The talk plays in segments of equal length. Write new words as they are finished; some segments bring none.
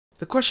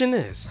The question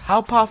is,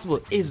 how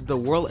possible is The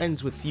World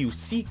Ends With You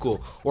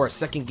sequel or a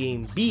second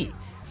game be?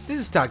 This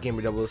is Top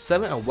Gamer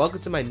 007 and welcome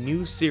to my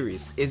new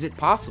series, Is It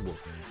Possible?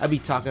 I'll be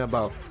talking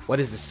about what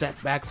is the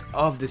setbacks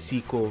of the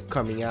sequel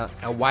coming out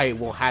and why it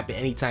won't happen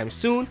anytime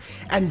soon,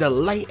 and the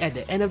light at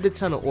the end of the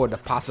tunnel or the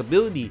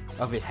possibility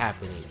of it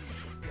happening.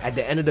 At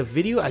the end of the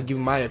video, I give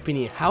my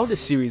opinion how the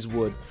series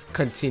would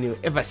continue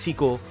if a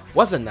sequel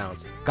was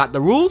announced. Got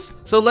the rules?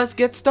 So let's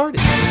get started.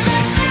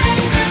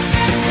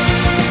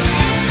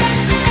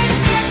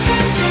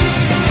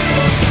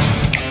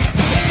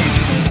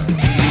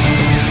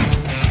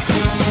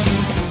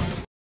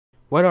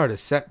 What are the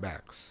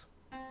setbacks?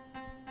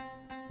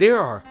 There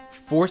are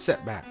 4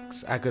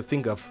 setbacks I could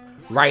think of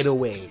right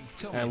away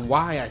and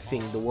why I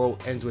think The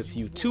World Ends With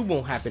You 2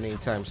 won't happen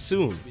anytime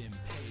soon.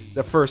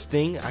 The first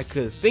thing I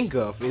could think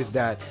of is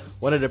that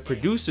one of the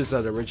producers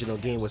of the original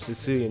game was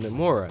Tetsuya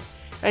Nomura.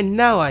 And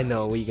now I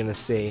know what you're gonna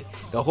say.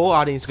 The whole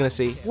audience is gonna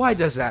say, why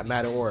does that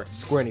matter? Or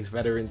Square-enix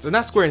veterans, or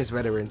not Square-enix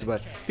veterans,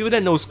 but people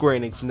that know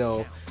Square-enix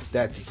know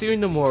that Tetsuya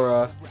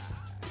Nomura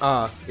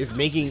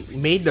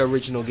made the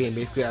original game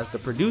basically as the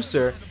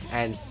producer,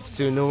 and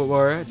Tetsuya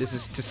Nomura, this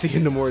is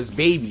Tetsuya Nomura's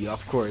baby,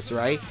 of course,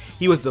 right?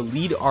 He was the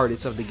lead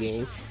artist of the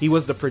game, he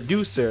was the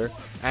producer,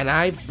 and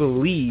I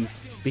believe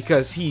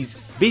because he's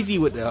busy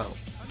with the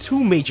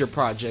 2 major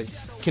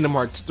projects, Kingdom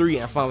Hearts 3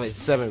 and Final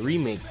Fantasy 7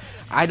 Remake,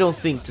 I don't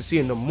think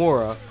Tetsuya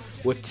Nomura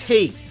would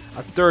take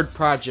a 3rd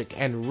project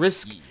and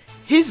risk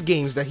his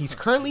games that he's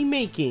currently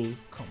making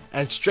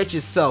and stretch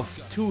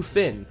himself too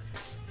thin.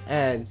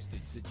 And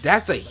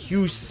that's a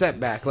huge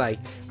setback. Like,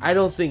 I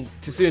don't think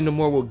Tetsuya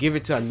Nomura will give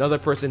it to another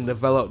person to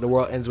develop The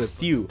World Ends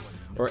With You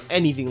or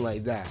anything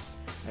like that.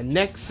 A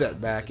next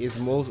setback is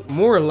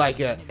more like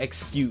an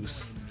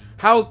excuse.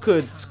 How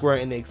could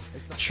Square-enix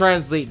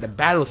translate the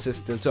battle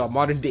system to a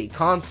modern day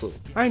console?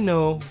 I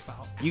know,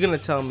 you're gonna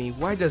tell me,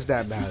 why does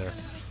that matter?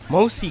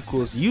 Most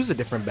sequels use a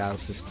different battle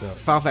system.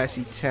 Final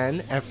Fantasy X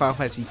and Final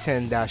Fantasy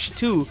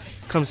X-2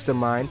 comes to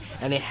mind,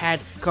 and it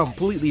had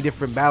completely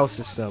different battle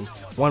system.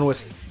 One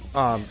was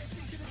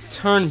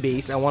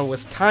turn-based and one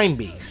was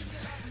time-based.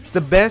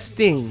 The best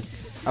thing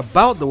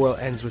about The World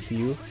Ends With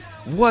You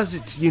was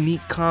its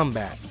unique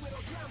combat.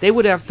 They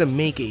would have to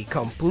make a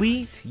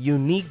complete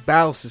unique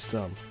battle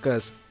system,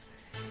 because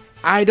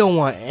I don't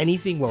want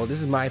anything, well,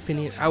 this is my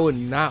opinion, I would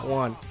not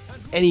want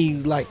any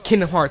like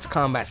Kingdom Hearts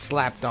combat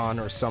slapped on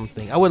or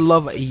something. I would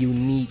love a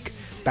unique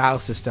battle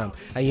system,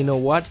 and you know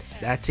what,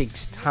 that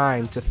takes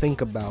time to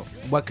think about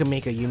what can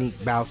make a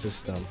unique battle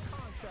system.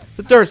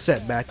 The 3rd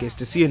setback is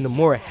Tetsuya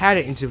Nomura had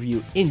an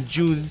interview in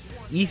June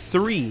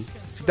E3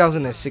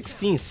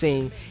 2016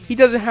 saying he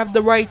doesn't have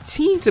the right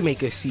team to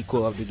make a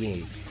sequel of the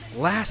game.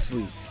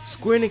 Lastly,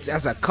 Square-enix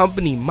as a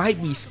company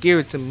might be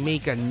scared to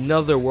make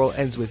another World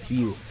Ends With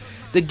You.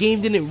 The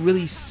game didn't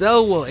really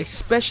sell well,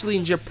 especially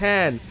in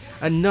Japan,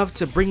 enough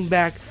to bring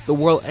back The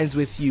World Ends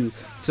With You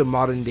to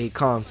modern day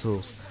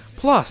consoles.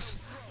 Plus,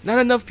 not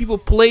enough people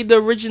played the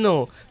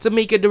original to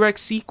make a direct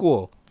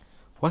sequel.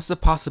 What's the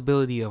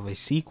possibility of a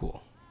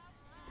sequel?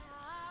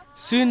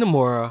 Tetsuya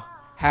Nomura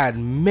had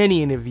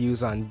many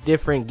interviews on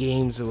different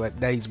games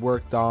that he's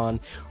worked on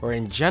or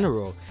in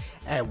general.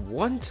 At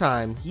one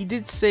time, he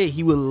did say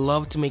he would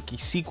love to make a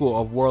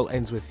sequel of World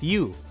Ends With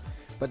You.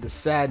 But the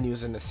sad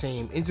news in the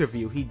same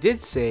interview, he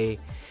did say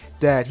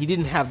that he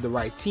didn't have the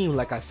right team,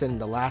 like I said in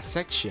the last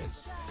section.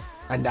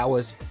 And that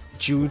was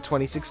June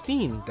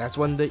 2016. That's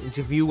when the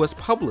interview was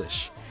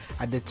published.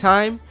 At the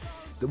time,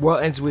 The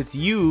World Ends With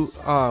You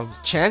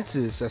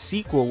chances a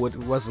sequel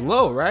was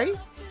low, right?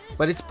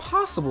 But it's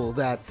possible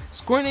that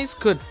Square-enix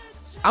could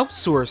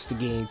outsource the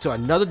game to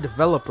another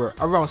developer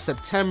around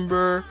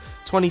September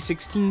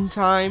 2016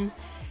 time,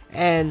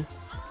 and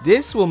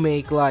this will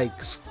make like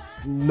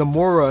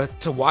Nomura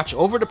to watch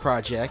over the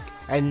project,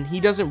 and he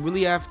doesn't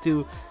really have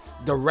to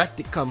direct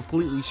it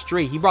completely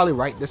straight. He probably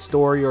write the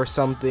story or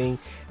something,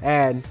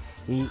 and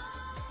he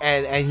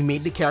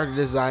made the character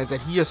designs,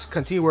 and he just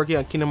continued working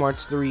on Kingdom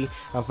Hearts 3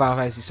 and Final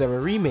Fantasy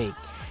 7 Remake.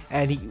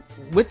 And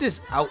with this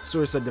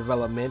outsource of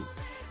development,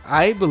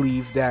 I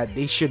believe that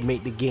they should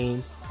make the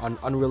game on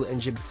Unreal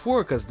Engine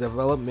 4 because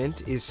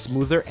development is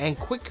smoother and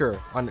quicker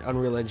on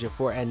Unreal Engine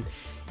 4, and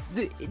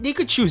they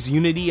could choose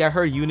Unity. I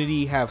heard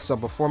Unity have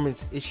some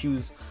performance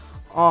issues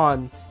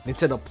on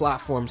Nintendo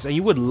platforms, and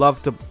you would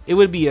love to, it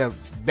would be a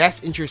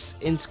best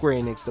interest in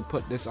Square-enix to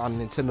put this on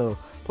Nintendo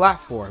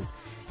platform.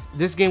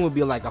 This game would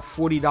be like a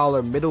 $40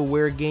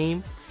 middleware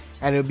game,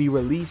 and it would be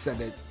released at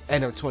the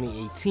end of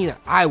 2018,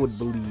 I would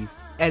believe.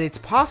 And it's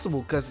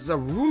possible because there's a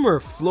rumor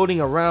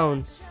floating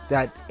around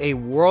that a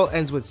World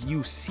Ends With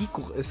You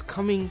sequel is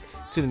coming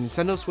to the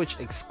Nintendo Switch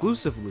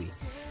exclusively.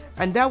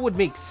 And that would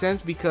make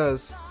sense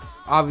because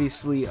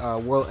obviously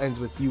World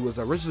Ends With You was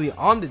originally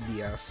on the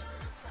DS,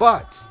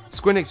 but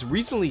Square-enix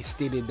recently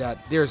stated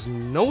that there's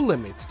no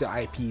limits to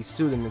IPs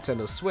to the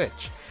Nintendo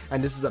Switch,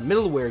 and this is a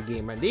middleware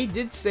game, and they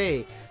did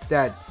say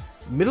that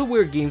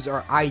middleware games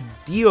are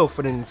ideal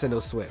for the Nintendo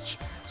Switch.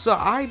 So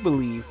I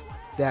believe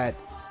that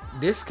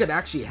this could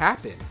actually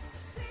happen.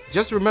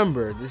 Just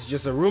remember, this is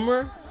just a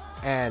rumor,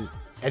 and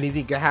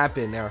anything can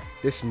happen, or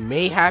this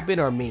may happen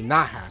or may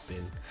not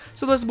happen.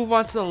 So let's move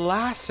on to the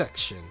last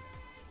section.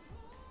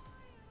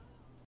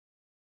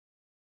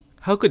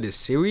 How could the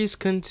series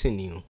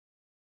continue?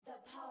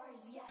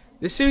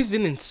 The series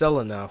didn't sell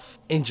enough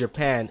in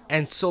Japan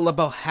and sold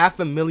about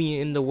 500,000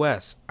 in the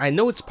West. I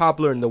know it's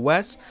popular in the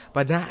West,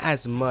 but not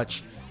as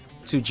much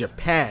to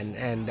Japan,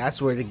 and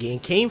that's where the game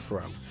came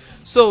from.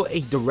 So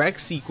a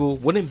direct sequel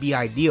wouldn't be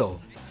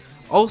ideal.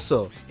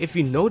 Also, if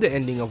you know the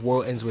ending of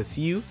World Ends With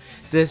You,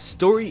 the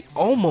story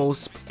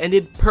almost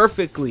ended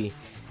perfectly,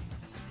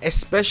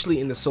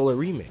 especially in the Solar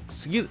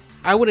remix.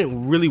 I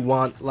wouldn't really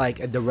want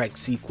like a direct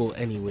sequel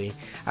anyway.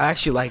 I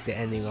actually like the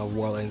ending of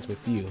World Ends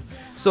With You.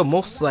 So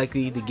most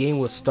likely the game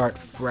will start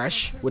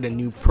fresh with a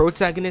new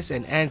protagonist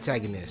and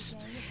antagonist.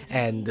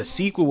 And the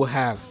sequel will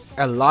have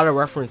a lot of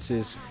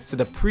references to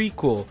the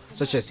prequel,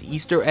 such as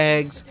Easter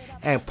eggs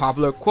and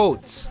popular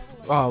quotes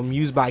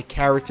used by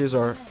characters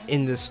or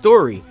in the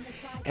story.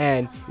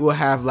 And we'll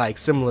have like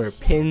similar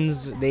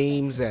pins,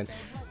 names, and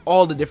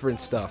all the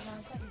different stuff.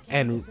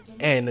 And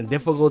the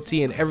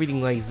difficulty and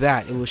everything like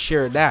that, it will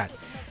share that,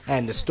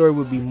 and the story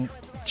will be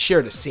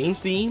share the same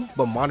theme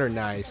but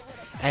modernized.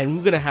 And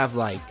we're gonna have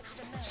like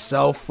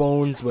cell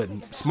phones with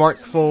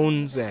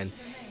smartphones and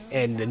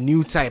the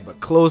new type of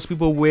clothes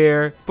people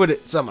wear.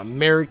 Put some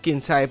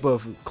American type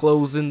of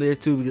clothes in there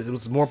too, because it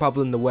was more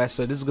popular in the West.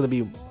 So this is gonna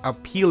be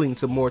appealing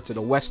to more to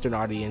the Western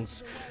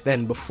audience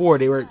than before.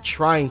 They were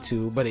trying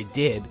to, but it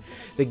did.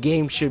 The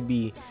game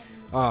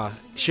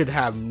should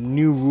have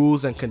new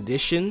rules and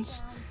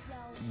conditions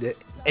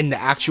in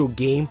the actual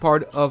game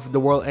part of The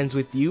World Ends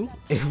With You.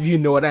 If you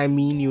know what I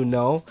mean, you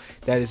know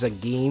that is a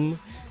game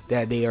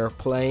that they are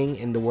playing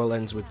in The World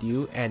Ends With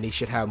You, and they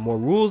should have more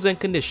rules and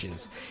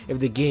conditions. If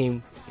the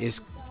game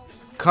is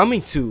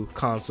coming to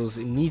consoles,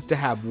 it needs to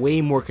have way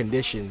more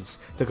conditions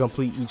to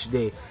complete each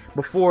day.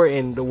 Before,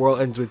 in The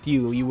World Ends With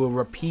You, you will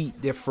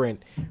repeat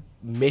different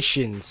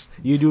missions.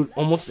 You do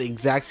almost the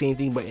exact same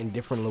thing but in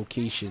different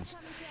locations,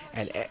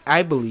 and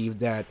I believe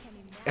that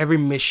every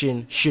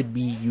mission should be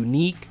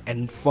unique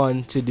and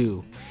fun to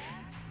do.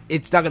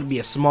 It's not going to be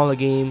a smaller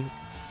game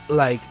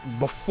like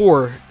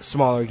before.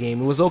 Smaller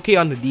game, it was okay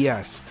on the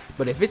DS,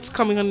 but if it's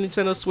coming on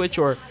Nintendo Switch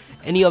or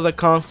any other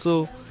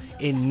console,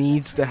 it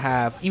needs to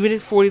have, even at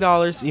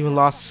 $40, even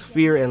Lost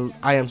Sphere and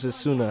I Am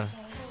Setsuna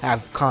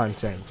have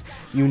content.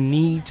 You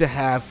need to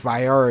have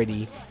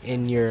variety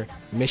in your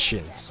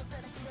missions.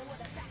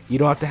 You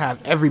don't have to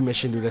have every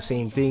mission do the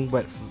same thing,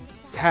 but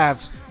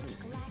have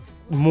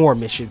more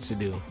missions to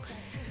do.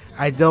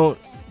 I don't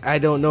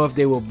know if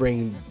they will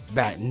bring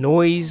back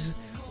noise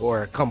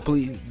or a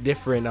completely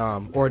different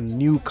or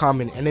new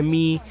common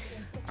enemy.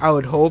 I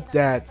would hope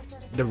that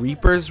the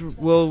Reapers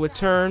will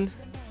return.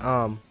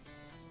 Now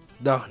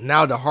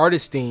the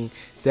hardest thing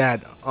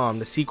that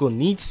the sequel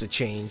needs to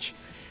change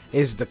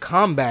is the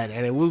combat,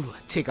 and it will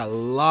take a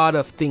lot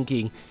of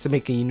thinking to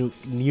make a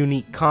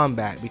unique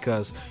combat,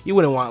 because you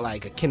wouldn't want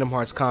like a Kingdom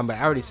Hearts combat.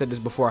 I already said this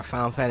before, a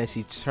Final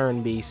Fantasy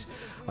turn-based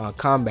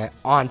combat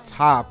on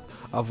top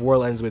of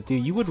World Ends With You.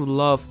 You would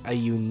love a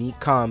unique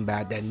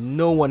combat that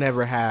no one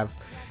ever have,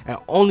 and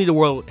only The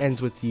World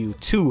Ends With You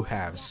 2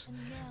 has,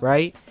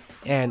 right?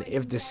 And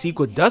if the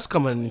sequel does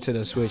come on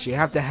Nintendo Switch, you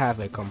have to have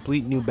a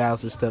complete new battle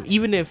system.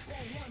 Even if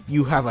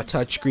you have a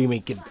touchscreen,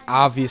 it could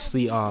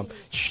obviously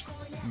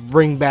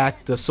bring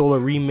back the Solar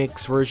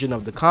remix version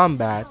of the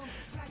combat.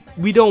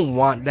 We don't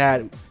want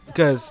that,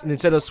 because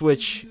Nintendo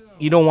Switch,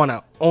 you don't want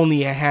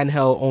only a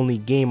handheld only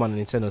game on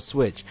the Nintendo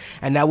Switch,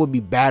 and that would be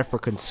bad for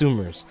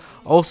consumers.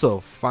 Also,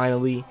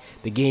 finally,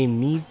 the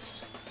game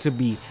needs to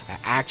be an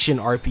action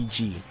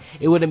RPG.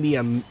 It wouldn't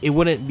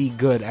be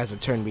good as a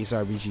turn-based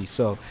RPG.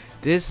 So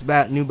this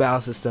new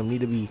battle system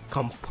need to be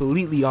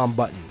completely on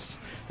buttons.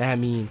 That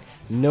means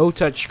no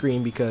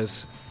touchscreen,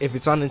 because if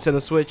it's on Nintendo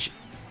Switch,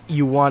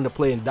 you want to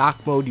play in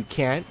dock mode, you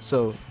can't.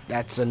 So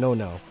that's a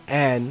no-no.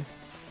 And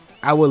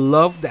I would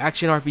love the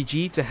action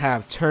RPG to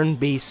have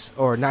turn-based,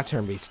 or not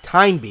turn-based,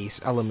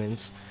 time-based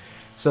elements.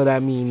 So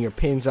that means your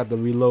pins have to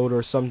reload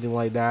or something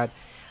like that.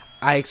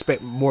 I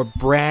expect more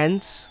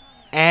brands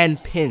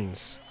and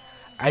pins.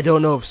 I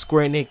don't know if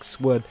Square-enix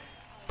would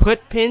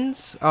put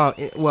pins,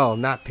 well,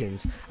 not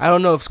pins. I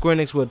don't know if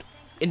Square-enix would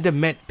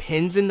implement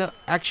pins in the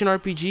action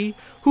RPG.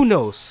 Who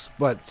knows?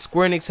 But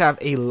Square-enix have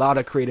a lot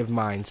of creative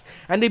minds,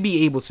 and they'd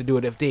be able to do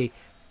it if they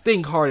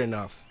think hard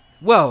enough.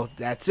 Well,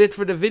 that's it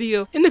for the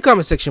video. In the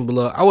comment section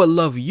below, I would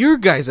love your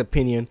guys'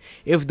 opinion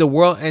if The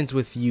World Ends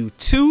With You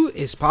 2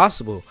 is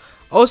possible.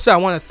 Also, I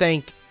want to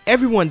thank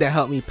everyone that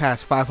helped me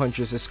pass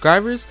 500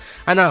 subscribers,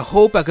 and I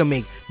hope I can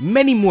make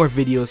many more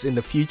videos in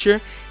the future.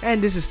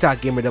 And this is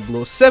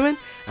TalkGamer007,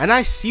 and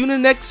I see you in the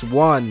next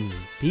one.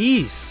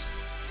 Peace.